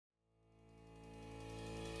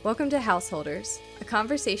Welcome to Householders, a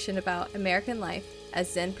conversation about American life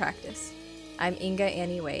as Zen practice. I'm Inga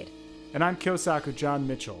Annie Wade. And I'm Kyosaku John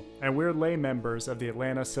Mitchell, and we're lay members of the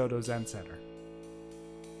Atlanta Soto Zen Center.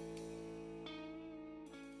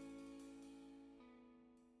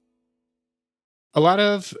 A lot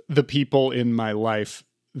of the people in my life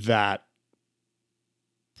that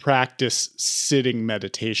practice sitting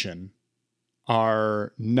meditation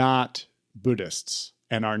are not Buddhists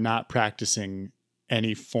and are not practicing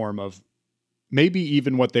any form of maybe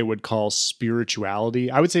even what they would call spirituality.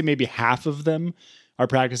 I would say maybe half of them are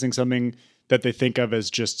practicing something that they think of as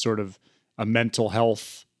just sort of a mental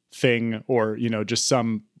health thing or, just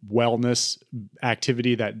some wellness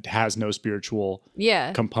activity that has no spiritual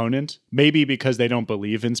component. Maybe because they don't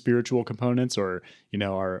believe in spiritual components or,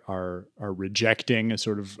 are rejecting a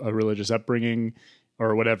sort of a religious upbringing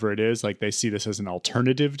or whatever it is. Like they see this as an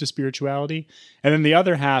alternative to spirituality. And then the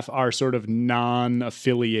other half are sort of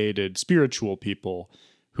non-affiliated spiritual people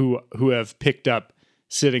who have picked up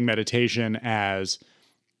sitting meditation as,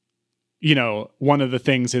 one of the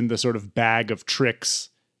things in the sort of bag of tricks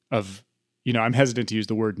of, I'm hesitant to use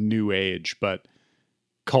the word new age, but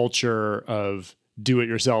culture of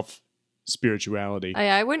do-it-yourself spirituality.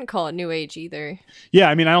 I wouldn't call it new age either. Yeah,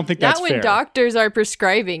 I don't think that's fair. Not when doctors are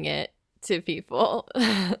prescribing it to people.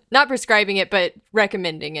 Not prescribing it, but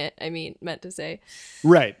recommending it, meant to say.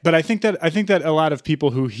 Right. But I think that a lot of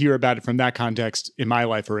people who hear about it from that context in my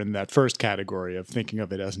life are in that first category of thinking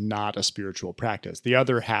of it as not a spiritual practice. The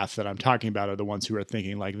other half that I'm talking about are the ones who are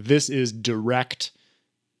thinking like this is direct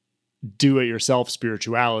do-it-yourself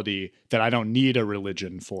spirituality that I don't need a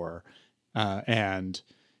religion for.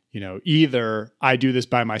 Either I do this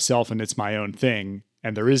by myself and it's my own thing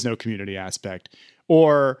and there is no community aspect,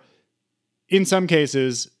 or in some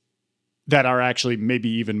cases that are actually maybe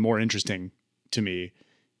even more interesting to me,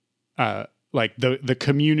 like the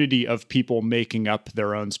community of people making up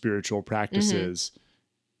their own spiritual practices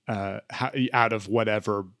out of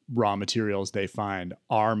whatever raw materials they find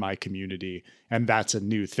are my community. And that's a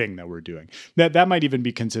new thing that we're doing. That might even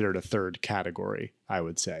be considered a third category, I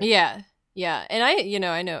would say. Yeah. Yeah.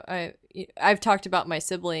 And I've talked about my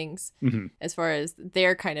siblings as far as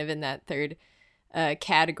they're kind of in that third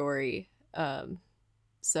category.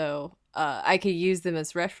 So I could use them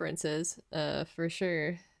as references for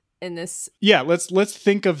sure in this. Yeah, let's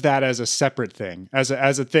think of that as a separate thing, as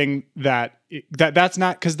a thing that's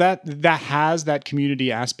not, because that has that community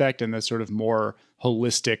aspect and the sort of more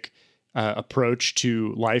holistic approach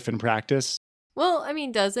to life and practice. Well,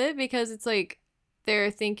 does it? Because it's like they're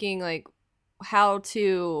thinking like how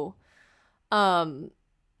to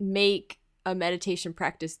make a meditation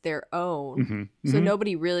practice their own. So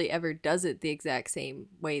nobody really ever does it the exact same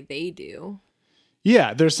way they do.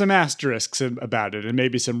 Yeah, there's some asterisks about it and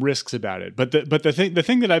maybe some risks about it. But the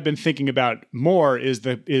thing that I've been thinking about more is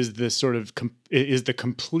the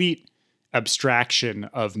complete abstraction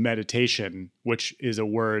of meditation, which is a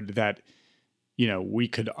word that we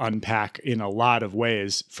could unpack in a lot of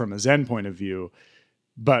ways from a Zen point of view.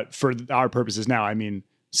 But for our purposes now,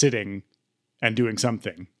 sitting and doing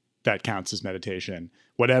something that counts as meditation,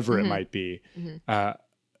 whatever it might be.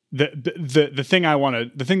 The thing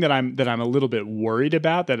that I'm a little bit worried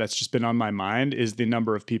about that's just been on my mind is the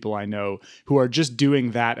number of people I know who are just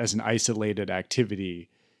doing that as an isolated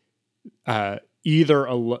activity, either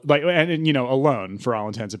alone for all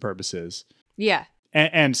intents and purposes. Yeah,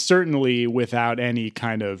 and certainly without any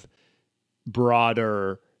kind of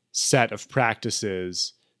broader set of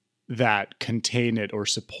practices that contain it or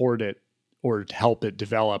support it or help it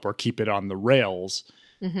develop or keep it on the rails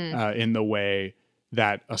in the way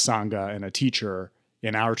that a sangha and a teacher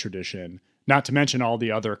in our tradition, not to mention all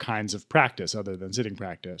the other kinds of practice other than sitting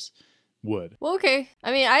practice, would. Well, okay.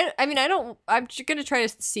 I'm just going to try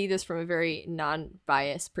to see this from a very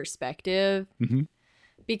non-biased perspective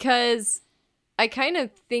because I kind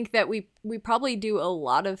of think that we probably do a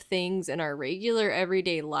lot of things in our regular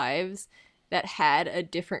everyday lives that had a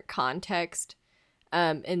different context.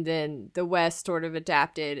 And then the West sort of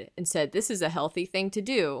adapted and said, this is a healthy thing to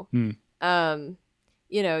do.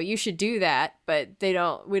 You should do that, but we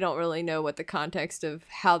don't really know what the context of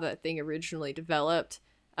how that thing originally developed.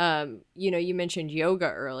 You mentioned yoga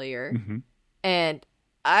earlier, and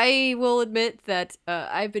I will admit that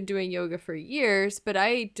I've been doing yoga for years, but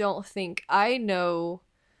I don't think I know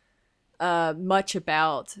much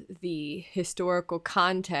about the historical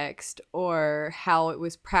context or how it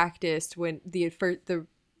was practiced when the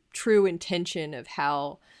true intention of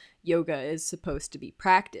how yoga is supposed to be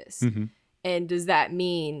practiced. And does that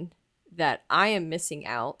mean that I am missing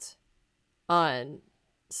out on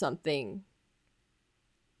something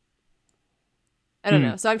I don't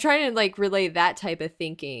know. So I'm trying to like relay that type of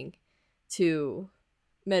thinking to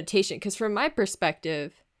meditation, because from my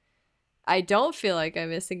perspective, I don't feel like I'm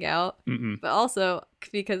missing out, but also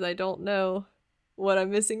because I don't know what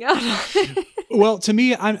I'm missing out on. Well, to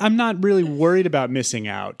me, I'm not really worried about missing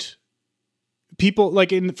out. People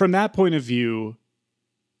like from that point of view,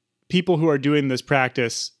 people who are doing this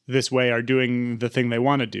practice this way are doing the thing they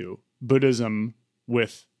want to do. Buddhism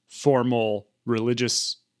with formal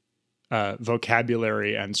religious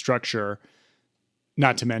vocabulary and structure,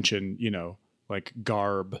 not to mention, like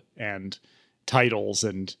garb and titles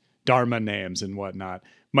and dharma names and whatnot,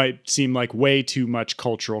 might seem like way too much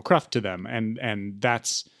cultural cruft to them. And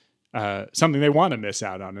that's something they want to miss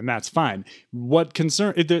out on, and that's fine. What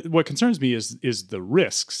concerns me is the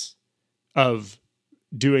risks of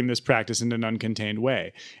doing this practice in an uncontained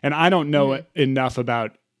way. And I don't know enough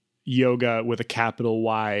about yoga with a capital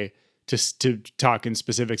Y to talk in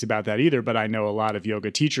specifics about that either, but I know a lot of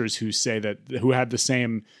yoga teachers who have the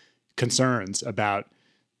same concerns about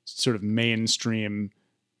sort of mainstream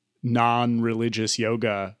non-religious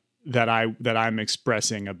yoga that I'm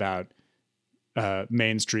expressing about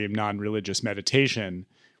mainstream non-religious meditation,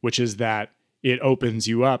 which is that it opens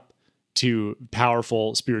you up to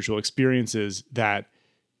powerful spiritual experiences that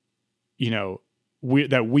we have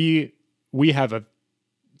a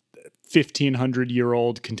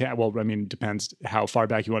 1,500-year-old well, I mean, depends how far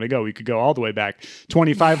back you want to go. We could go all the way back,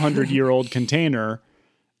 2,500-year-old container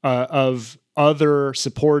of other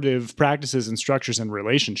supportive practices and structures and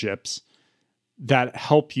relationships that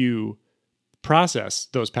help you process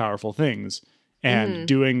those powerful things. And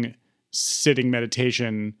doing sitting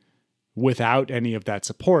meditation without any of that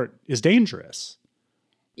support is dangerous.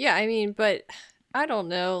 Yeah, I mean, but I don't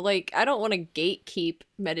know. Like, I don't want to gatekeep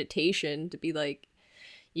meditation to be like,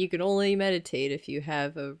 you can only meditate if you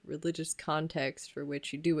have a religious context for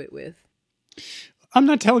which you do it with. I'm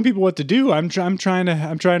not telling people what to do. I'm trying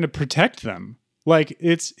to protect them. Like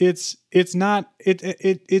it's not,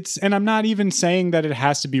 and I'm not even saying that it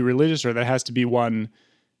has to be religious or that it has to be one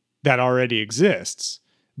that already exists.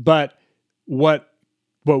 But what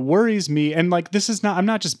worries me, and like, this is not, I'm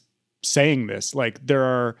not just saying this, like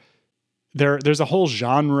there's a whole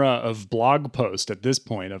genre of blog post at this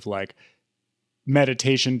point of like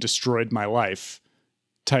meditation destroyed my life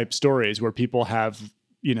type stories where people have,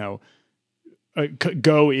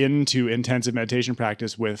 go into intensive meditation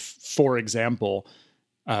practice with, for example,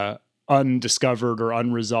 undiscovered or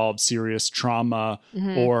unresolved serious trauma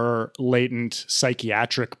or latent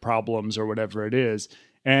psychiatric problems or whatever it is.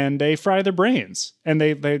 And they fry their brains, and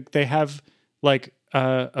they have like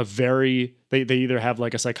they either have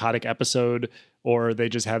like a psychotic episode, or they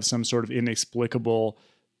just have some sort of inexplicable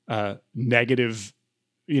negative,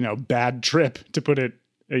 bad trip, to put it,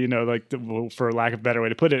 for lack of a better way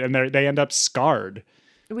to put it. And they end up scarred.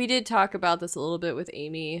 We did talk about this a little bit with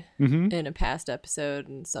Amy in a past episode,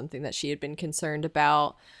 and something that she had been concerned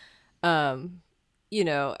about.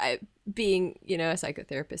 Being, a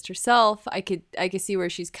psychotherapist herself, I could see where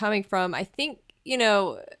she's coming from. I think,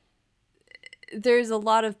 there's a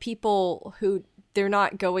lot of people who they're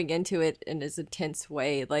not going into it in as intense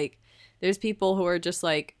way. Like, there's people who are just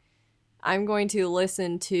like, I'm going to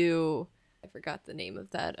listen to, I forgot the name of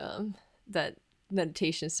that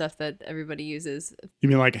meditation stuff that everybody uses. You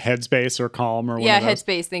mean like Headspace or Calm or yeah,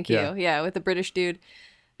 Headspace, thank you. Yeah, with the British dude.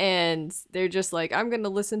 And they're just like, I'm going to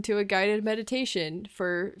listen to a guided meditation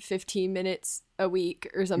for 15 minutes a week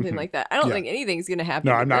or something like that. I don't think anything's going to happen.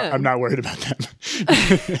 No, I'm not worried about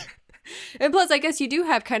that. And plus, I guess you do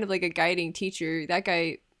have kind of like a guiding teacher. That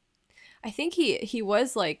guy, I think he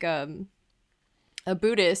was like a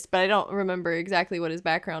Buddhist, but I don't remember exactly what his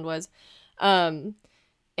background was. And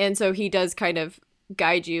so he does kind of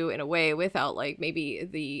guide you in a way without like maybe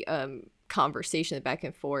the conversation, the back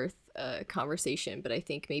and forth conversation. But I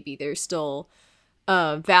think maybe there's still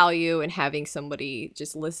value in having somebody,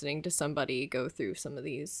 just listening to somebody go through some of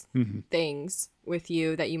these things with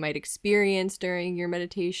you that you might experience during your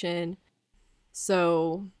meditation.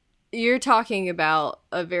 So you're talking about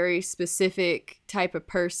a very specific type of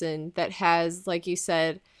person that has, like you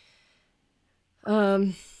said,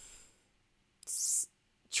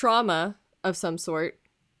 trauma of some sort,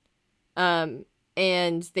 and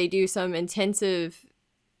they do some intensive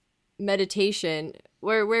meditation.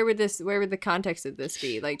 Where would the context of this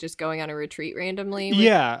be? Like just going on a retreat randomly?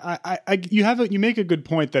 Yeah, you make a good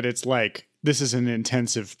point that it's like, this is an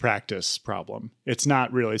intensive practice problem. It's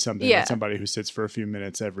not really something that somebody who sits for a few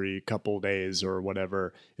minutes every couple days or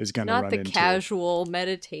whatever is going to run into. Not the casual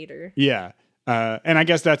meditator. Yeah. And I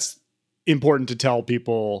guess that's important to tell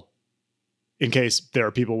people in case there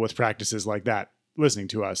are people with practices like that listening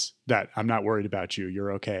to us that I'm not worried about you.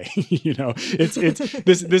 You're okay. This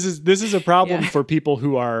is a problem for people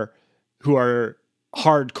who are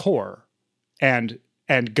hardcore and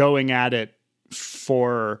going at it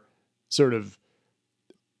for sort of,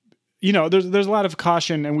 there's a lot of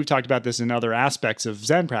caution, and we've talked about this in other aspects of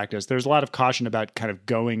Zen practice. There's a lot of caution about kind of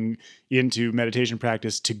going into meditation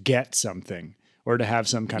practice to get something or to have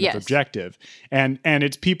some kind of objective. And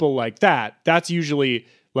it's people like that. That's usually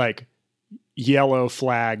like yellow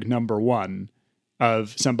flag number one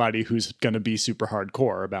of somebody who's going to be super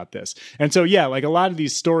hardcore about this. And so, like a lot of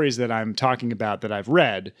these stories that I'm talking about that I've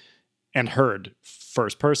read and heard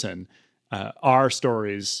first person are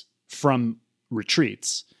stories from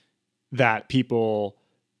retreats that people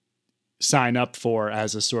sign up for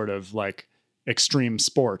as a sort of like extreme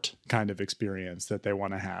sport kind of experience that they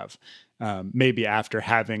want to have. Maybe after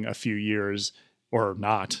having a few years or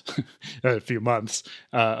not, a few months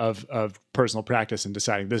of personal practice and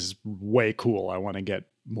deciding this is way cool. I want to get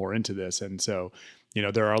more into this. And so,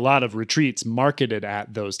 there are a lot of retreats marketed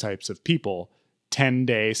at those types of people,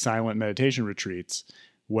 10-day silent meditation retreats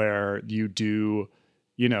where you do,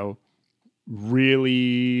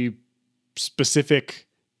 really specific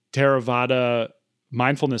Theravada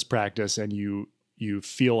mindfulness practice, and you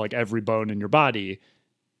feel like every bone in your body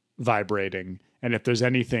vibrating. And if there's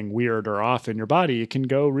anything weird or off in your body, it can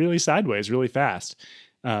go really sideways really fast.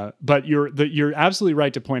 But you're absolutely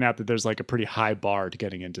right to point out that there's like a pretty high bar to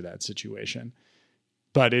getting into that situation.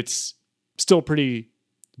 But it's still pretty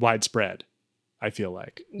widespread, I feel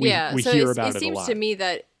like. We hear about it a lot. It seems to me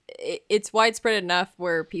that it's widespread enough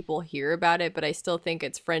where people hear about it, but I still think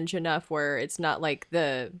it's fringe enough where it's not like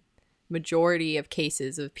the majority of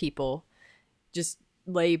cases of people, just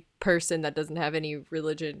lay person that doesn't have any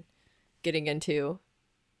religion, getting into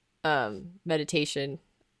meditation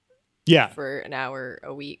for an hour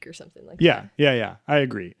a week or something like that. Yeah. I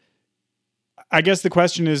agree. I guess the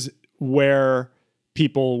question is where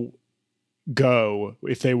people go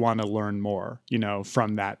if they want to learn more,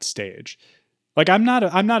 from that stage. Like I'm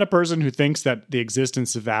not a person who thinks that the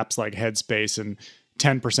existence of apps like Headspace and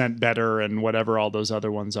 10% Better and whatever all those other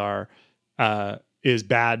ones are is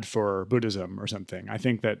bad for Buddhism or something. I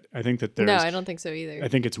think that there's No, I don't think so either. I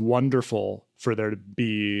think it's wonderful for there to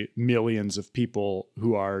be millions of people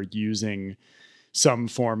who are using some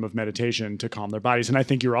form of meditation to calm their bodies. And I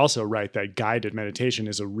think you're also right that guided meditation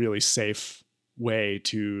is a really safe way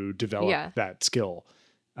to develop that skill.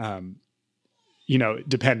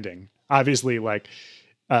 Depending. Obviously, like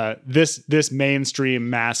this mainstream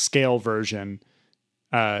mass scale version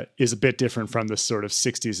is a bit different from the sort of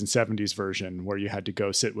 60s and 70s version where you had to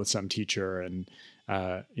go sit with some teacher and,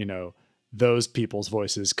 those people's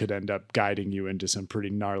voices could end up guiding you into some pretty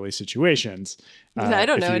gnarly situations. I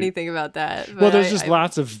don't know anything about that. Well, there's just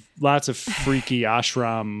lots of freaky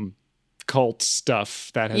ashram cult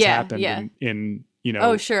stuff that has happened in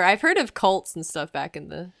Oh, sure. I've heard of cults and stuff back in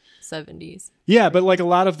the 70s. Yeah, but like a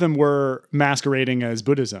lot of them were masquerading as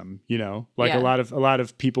Buddhism, a lot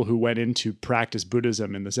of people who went into practice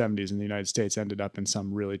Buddhism in the 70s in the United States ended up in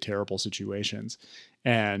some really terrible situations.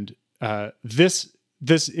 And this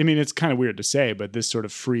I mean, it's kind of weird to say, but this sort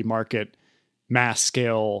of free market mass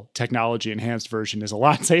scale technology enhanced version is a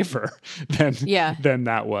lot safer than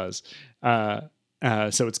that was. So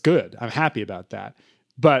it's good. I'm happy about that.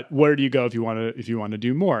 But where do you go if you want to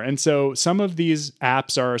do more? And so some of these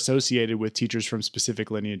apps are associated with teachers from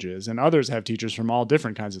specific lineages, and others have teachers from all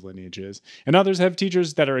different kinds of lineages, and others have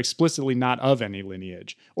teachers that are explicitly not of any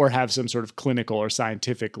lineage or have some sort of clinical or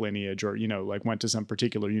scientific lineage, or like went to some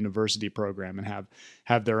particular university program and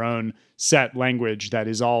have their own set language that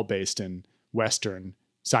is all based in Western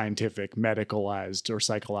scientific, medicalized, or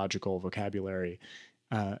psychological vocabulary.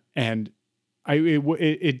 And I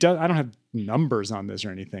don't have numbers on this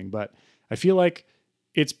or anything, but I feel like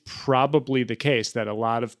it's probably the case that a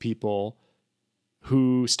lot of people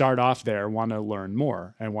who start off there want to learn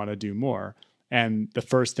more and want to do more. And the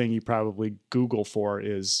first thing you probably Google for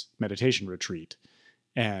is meditation retreat.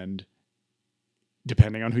 And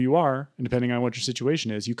depending on who you are and depending on what your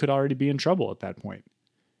situation is, you could already be in trouble at that point.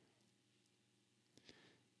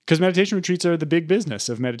 Because meditation retreats are the big business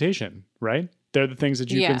of meditation, right? They're the things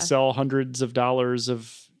that you can sell hundreds of dollars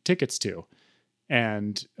of tickets to.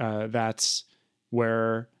 And that's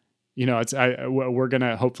where, we're going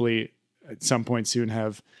to hopefully at some point soon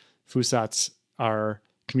have Fusats, our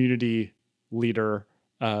community leader,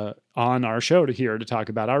 on our show to talk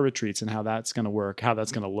about our retreats and how that's going to work, how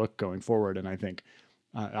that's going to look going forward. And I think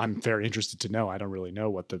I'm very interested to know. I don't really know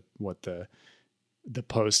what the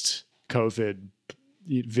post-COVID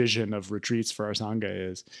vision of retreats for our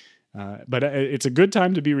Sangha is. But it's a good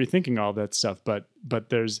time to be rethinking all that stuff. But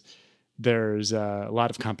there's a lot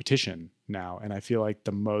of competition now, and I feel like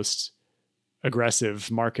the most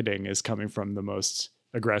aggressive marketing is coming from the most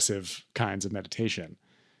aggressive kinds of meditation.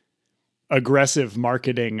 Aggressive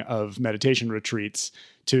marketing of meditation retreats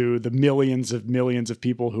to the millions of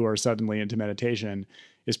people who are suddenly into meditation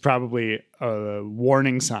is probably a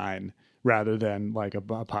warning sign rather than like a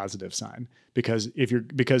positive sign, because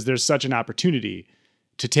there's such an opportunity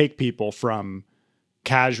to take people from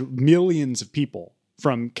millions of people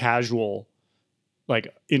from casual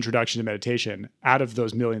like introduction to meditation. Out of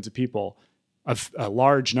those millions of people, a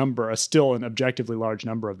large number, still an objectively large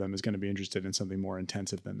number of them, is going to be interested in something more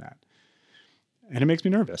intensive than that. And it makes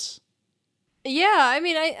me nervous. Yeah, I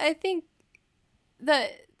mean, I think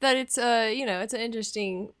that it's it's an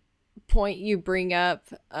interesting point you bring up,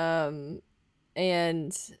 and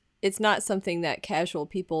it's not something that casual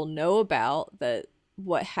people know about, that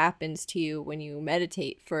what happens to you when you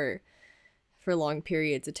meditate for long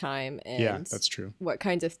periods of time, and yeah, that's true. What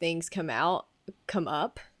kinds of things come up, come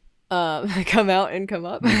out and come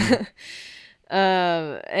up. Mm-hmm.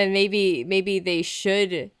 And maybe they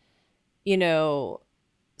should,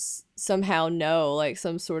 somehow know, like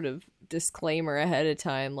some sort of disclaimer ahead of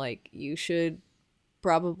time, like you should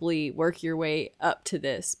probably work your way up to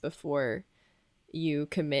this before you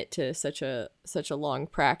commit to such a long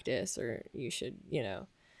practice, or you should,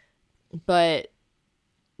 but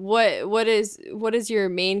what is your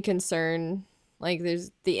main concern? Like,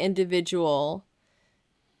 there's the individual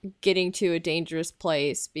getting to a dangerous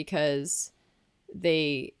place because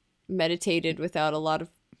they meditated without a lot of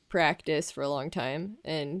practice for a long time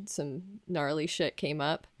and some gnarly shit came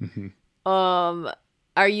up. Mm-hmm.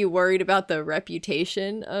 Are you worried about the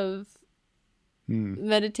reputation of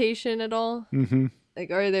meditation at all? Mm-hmm. Like,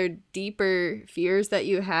 are there deeper fears that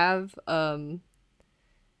you have,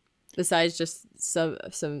 besides just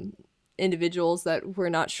some individuals that we're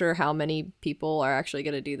not sure how many people are actually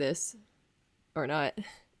going to do this or not?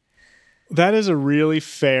 That is a really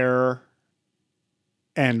fair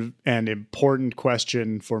and important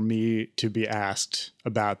question for me to be asked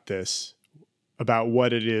about this, about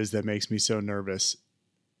what it is that makes me so nervous.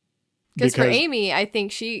 Because for Amy, I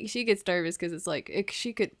think she gets nervous because it's like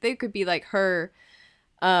they could be like her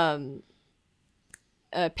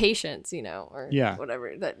patients, or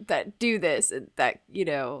whatever that do this, and that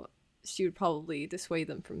she would probably dissuade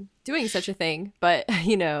them from doing such a thing. But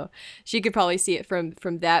she could probably see it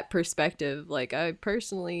from that perspective. Like, I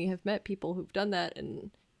personally have met people who've done that,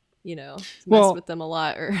 and messed with them a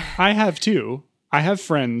lot. Or I have too. I have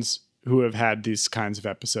friends who have had these kinds of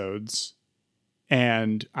episodes,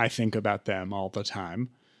 and I think about them all the time.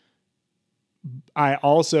 I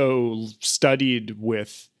also studied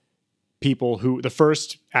with the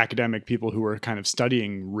first academic people who were kind of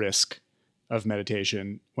studying risk of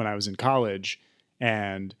meditation when I was in college,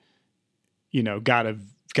 and got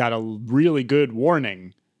a really good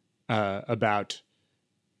warning about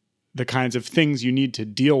the kinds of things you need to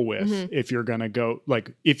deal with if you're going to go,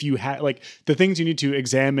 like, if you have, like, the things you need to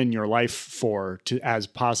examine your life for as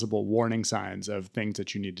possible warning signs of things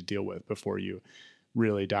that you need to deal with before you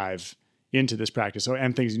really dive into this practice. So,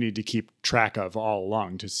 and things you need to keep track of all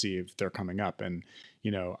along to see if they're coming up. And,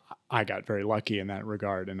 I got very lucky in that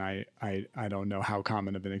regard, and I don't know how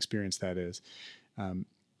common of an experience that is.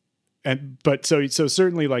 But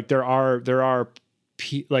certainly, like, there are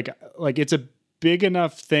like it's a big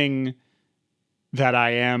enough thing that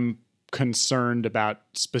I am concerned about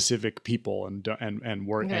specific people and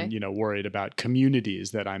worried about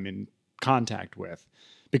communities that I'm in contact with,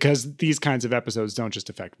 because these kinds of episodes don't just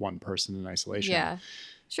affect one person in isolation. Yeah,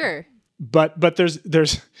 sure. But there's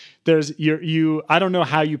you. I don't know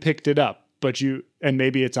how you picked it up, but and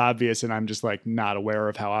maybe it's obvious, and I'm just like not aware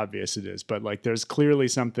of how obvious it is. But like, there's clearly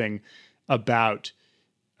something about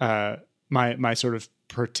my sort of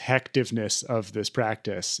protectiveness of this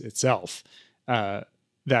practice itself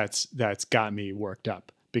that's got me worked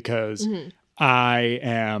up, because I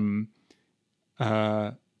am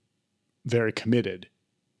very committed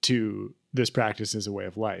to this practice as a way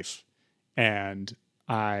of life, and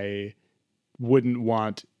I wouldn't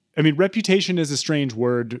want, I mean, reputation is a strange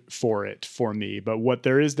word for me, but what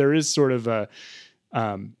there is sort of a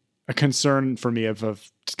concern for me of a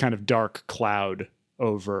kind of dark cloud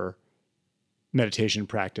over meditation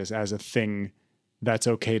practice as a thing that's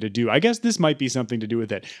okay to do. I guess this might be something to do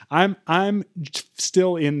with it. I'm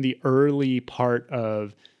still in the early part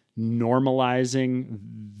of normalizing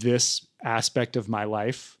this aspect of my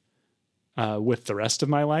life with the rest of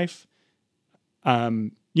my life.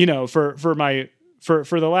 For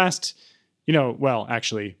the last, well,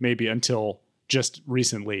 actually maybe until just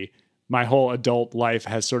recently, my whole adult life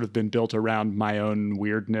has sort of been built around my own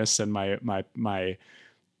weirdness and my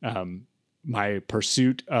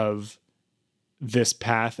pursuit of this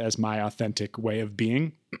path as my authentic way of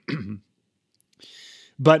being.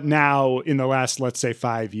 But now in the last, let's say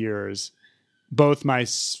 5 years, both my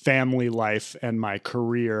family life and my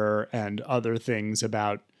career and other things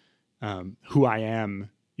about who I am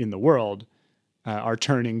in the world are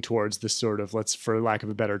turning towards this sort of, let's, for lack of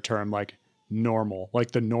a better term, like normal,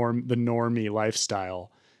 like the normie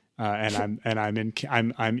lifestyle. And I'm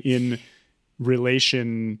in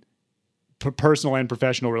personal and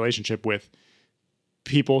professional relationship with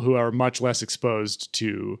people who are much less exposed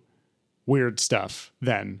to weird stuff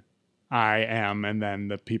than I am, and then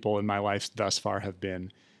the people in my life thus far have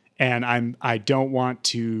been. And I don't want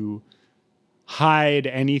to hide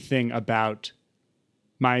anything about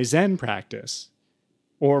my Zen practice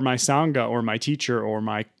or my Sangha or my teacher or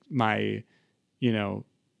my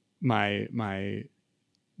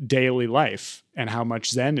daily life and how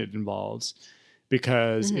much Zen it involves,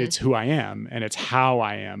 because it's who I am and it's how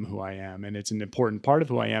I am who I am, and it's an important part of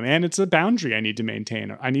who I am, and it's a boundary I need to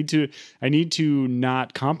maintain. I need to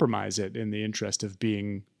not compromise it in the interest of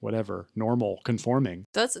being whatever, normal, conforming.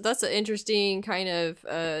 That's an interesting kind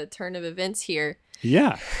of turn of events here.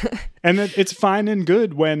 Yeah. And it's fine and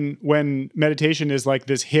good when meditation is like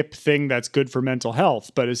this hip thing that's good for mental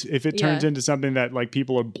health, but if it turns into something that like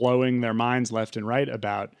people are blowing their minds left and right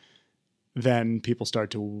about, then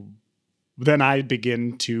I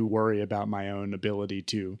begin to worry about my own ability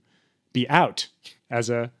to be out as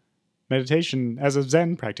a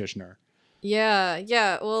Zen practitioner.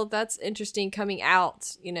 Yeah. Well, that's interesting, coming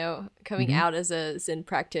out out as a Zen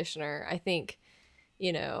practitioner. I think,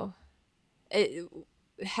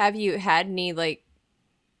 have you had any like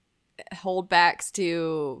holdbacks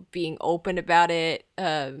to being open about it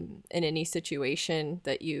in any situation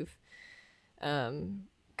that you've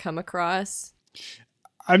come across?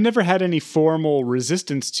 I've never had any formal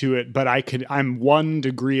resistance to it, but I'm 1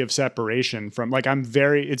 degree of separation from, like,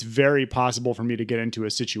 it's very possible for me to get into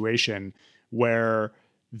a situation where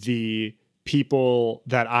the people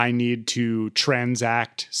that I need to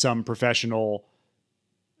transact some professional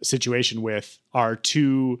situation with are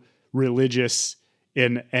too religious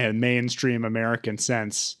in a mainstream American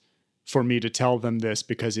sense for me to tell them this,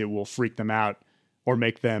 because it will freak them out or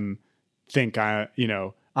make them think I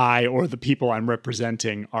or the people I'm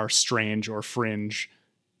representing are strange or fringe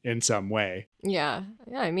in some way. Yeah.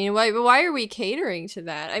 I mean, why are we catering to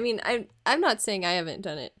that? I mean, I'm not saying I haven't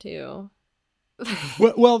done it too.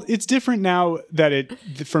 well, it's different now that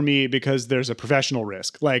for me, because there's a professional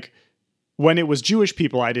risk. Like when it was Jewish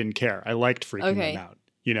people, I didn't care. I liked freaking them out,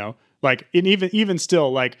 like, and even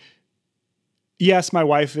still, like, yes, my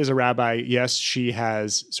wife is a rabbi. Yes, she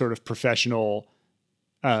has sort of professional,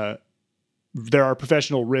 there are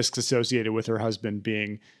professional risks associated with her husband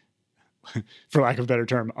being, for lack of a better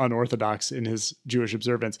term, unorthodox in his Jewish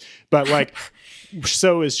observance. But like,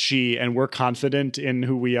 so is she, and we're confident in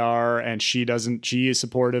who we are, and she is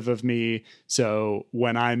supportive of me. So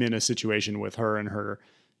when I'm in a situation with her and her,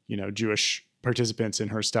 Jewish participants in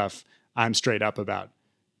her stuff, I'm straight up about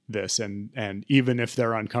this. And even if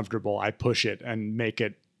they're uncomfortable, I push it and make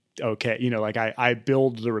it okay. Like I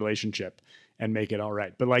build the relationship and make it all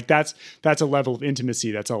right. But like, that's a level of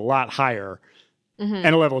intimacy that's a lot higher, and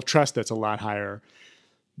a level of trust that's a lot higher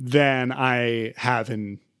than I have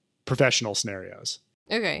in professional scenarios.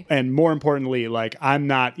 Okay. And more importantly, like, I'm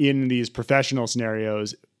not in these professional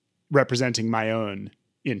scenarios representing my own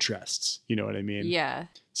interests. You know what I mean? Yeah.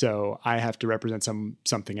 So I have to represent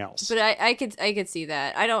something else. But I could see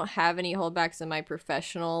that. I don't have any holdbacks in my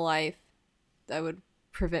professional life that would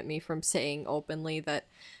prevent me from saying openly that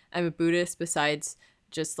I'm a Buddhist, besides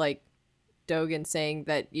just like Dogen saying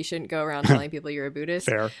that you shouldn't go around telling people you're a Buddhist.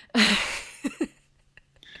 Fair.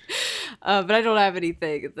 But I don't have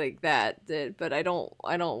anything like that. But I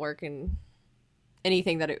don't work in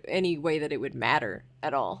anything any way that it would matter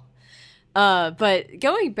at all. But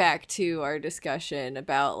going back to our discussion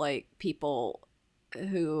about like people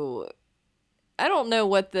who, I don't know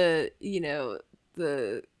what the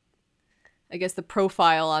I guess the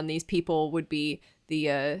profile on these people would be,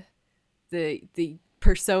 the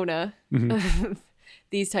persona of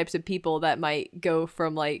these types of people that might go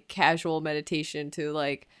from like casual meditation to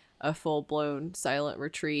like a full-blown silent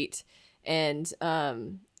retreat and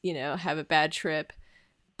have a bad trip.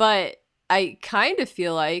 But I kind of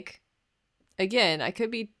feel like, again, I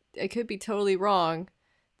could be totally wrong,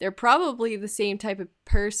 they're probably the same type of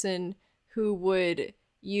person who would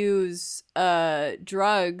use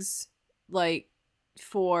drugs like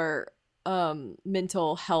for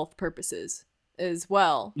mental health purposes as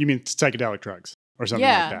well. You mean psychedelic drugs or something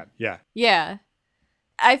like that? Yeah. Yeah.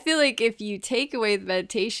 I feel like if you take away the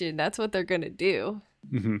meditation, that's what they're going to do.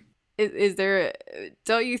 Mm-hmm. Is there,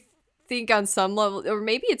 don't you think on some level, or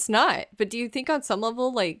maybe it's not, but do you think on some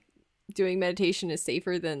level, like doing meditation is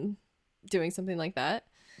safer than doing something like that?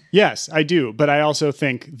 Yes, I do. But I also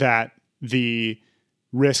think that the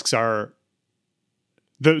risks are,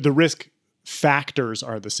 the risk factors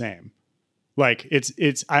are the same. Like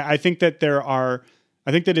I think that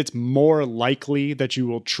I think that it's more likely that you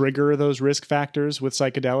will trigger those risk factors with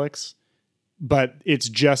psychedelics, but it's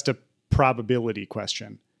just a probability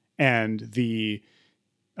question. And the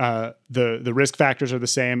risk factors are the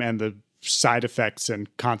same, and the side effects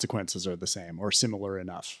and consequences are the same or similar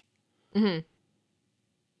enough. Mm-hmm.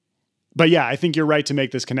 But yeah, I think you're right to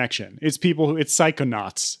make this connection. It's it's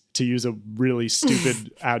psychonauts, to use a really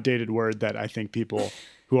stupid, outdated word that I think people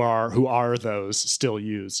who are those still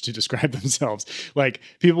use to describe themselves. Like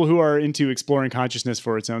people who are into exploring consciousness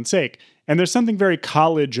for its own sake. And there's something very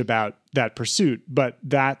college about that pursuit, but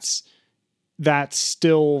that's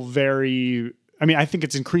still very, I mean, I think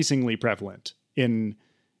it's increasingly prevalent in,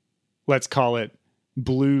 let's call it,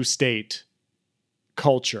 blue state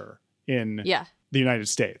culture in the United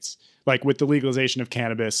States. Like with the legalization of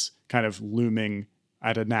cannabis kind of looming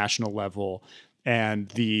at a national level, and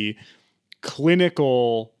the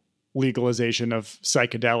clinical legalization of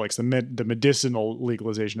psychedelics, the medicinal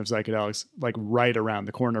legalization of psychedelics, like right around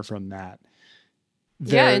the corner from that.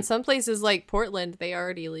 In some places like Portland, they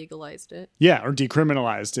already legalized it. Yeah, or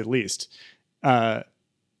decriminalized at least.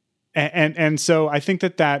 And so I think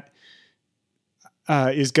that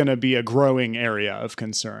is going to be a growing area of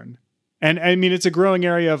concern. And I mean, it's a growing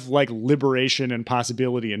area of like liberation and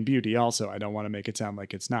possibility and beauty also. I don't want to make it sound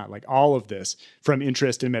like it's not. Like all of this, from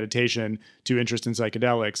interest in meditation to interest in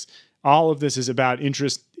psychedelics, all of this is about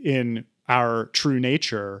interest in our true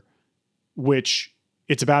nature, which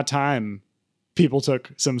it's about time people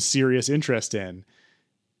took some serious interest in.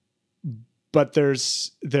 But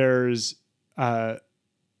there's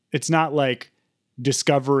it's not like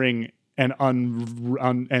discovering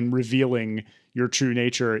and revealing your true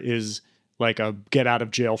nature is like a get out of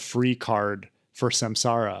jail free card for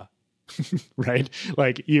samsara, right?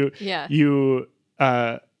 Like like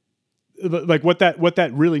what that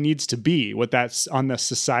really needs to be, what that's on the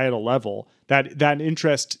societal level, that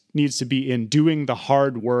interest needs to be in doing the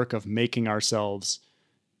hard work of making ourselves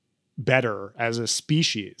better as a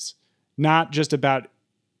species, not just about,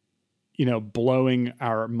 blowing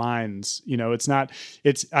our minds.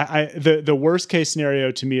 The worst case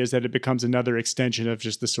scenario to me is that it becomes another extension of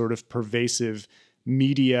just the sort of pervasive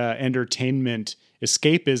media, entertainment,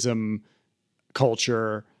 escapism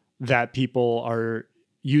culture that people are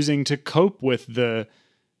using to cope with the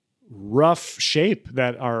rough shape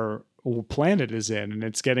that our planet is in. And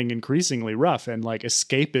it's getting increasingly rough. And like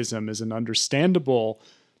escapism is an understandable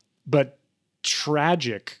but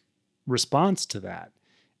tragic response to that.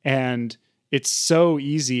 And it's so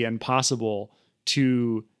easy and possible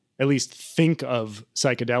to at least think of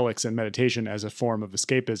psychedelics and meditation as a form of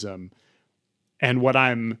escapism. And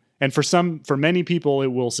for many people, it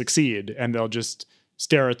will succeed, and they'll just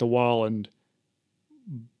stare at the wall and,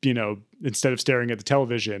 instead of staring at the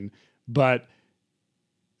television. But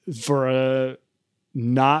for a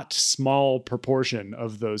not small proportion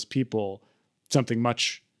of those people, something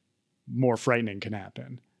much more frightening can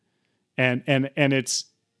happen. And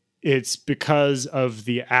it's because of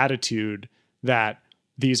the attitude that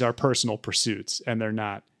these are personal pursuits and they're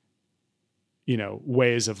not,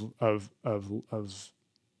 ways of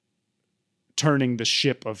turning the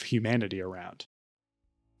ship of humanity around.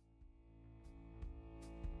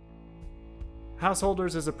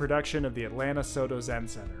 Householders is a production of the Atlanta Soto Zen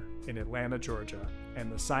Center in Atlanta, Georgia,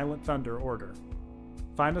 and the Silent Thunder Order.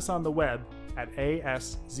 Find us on the web at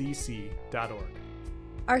ASZC.org.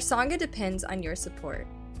 Our Sangha depends on your support.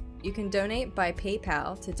 You can donate by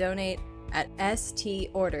PayPal to donate at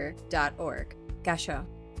storder.org. Gasho.